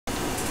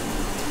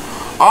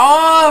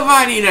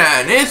Alrighty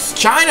then, it's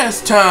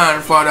China's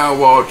turn for the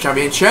World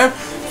Championship,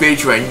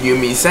 featuring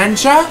Yumi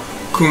Senja,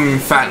 Kung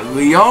Fat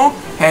Leo,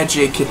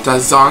 Heiji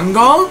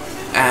Kitazongo,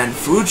 and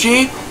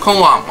Fuji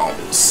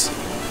Kawamos.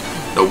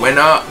 The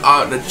winner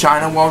of the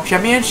China World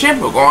Championship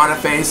will go on to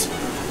face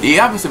the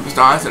other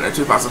superstars in the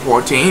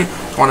 2014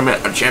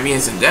 Tournament of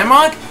Champions in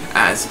Denmark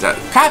as the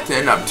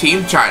captain of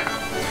Team China.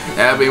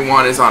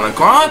 Everyone is on the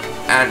clock,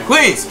 and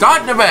please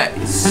start the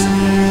race!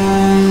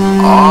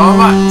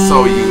 Alright,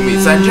 so Yumi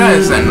Senja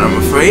is at number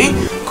 3,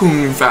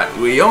 Kung Fat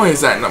Leo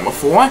is at number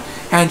 4,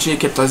 Heiji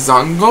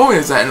Kitazongo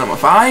is at number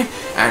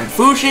 5, and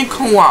Fuji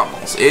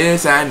Kawamos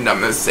is at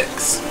number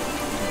 6.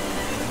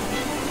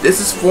 This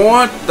is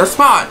for the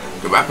spot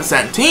to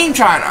represent Team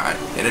China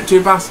in the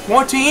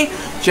 2014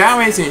 Chao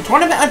Racing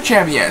Tournament of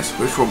Champions,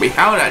 which will be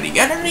held at the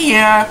end of the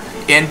year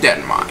in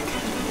Denmark.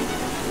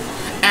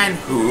 And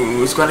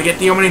who's gonna get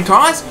the opening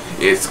toss?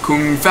 It's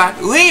Kung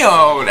Fat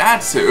Leo,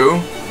 that's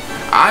who.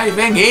 I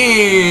think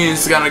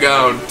he's gonna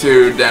go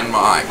to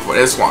Denmark for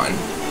this one.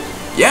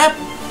 Yep,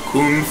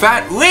 Kung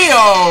Fat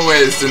Leo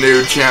is the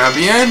new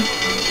champion.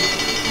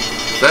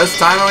 First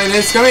time in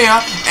his career,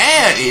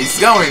 and he's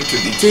going to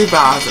the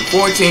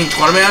 2014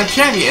 Tournament of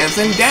Champions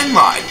in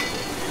Denmark.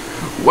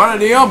 What a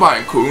deal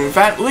by Kung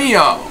Fat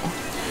Leo.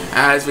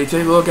 As we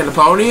take a look at the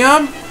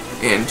podium,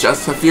 in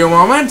just a few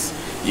moments,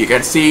 you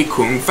can see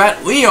Kung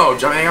Fat Leo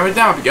jumping up and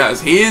down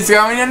because he's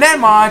going to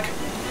Denmark.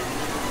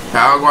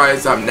 Paraguay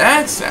is up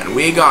next, and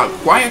we got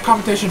quite a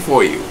competition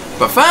for you.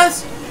 But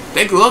first,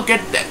 take a look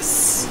at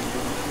this.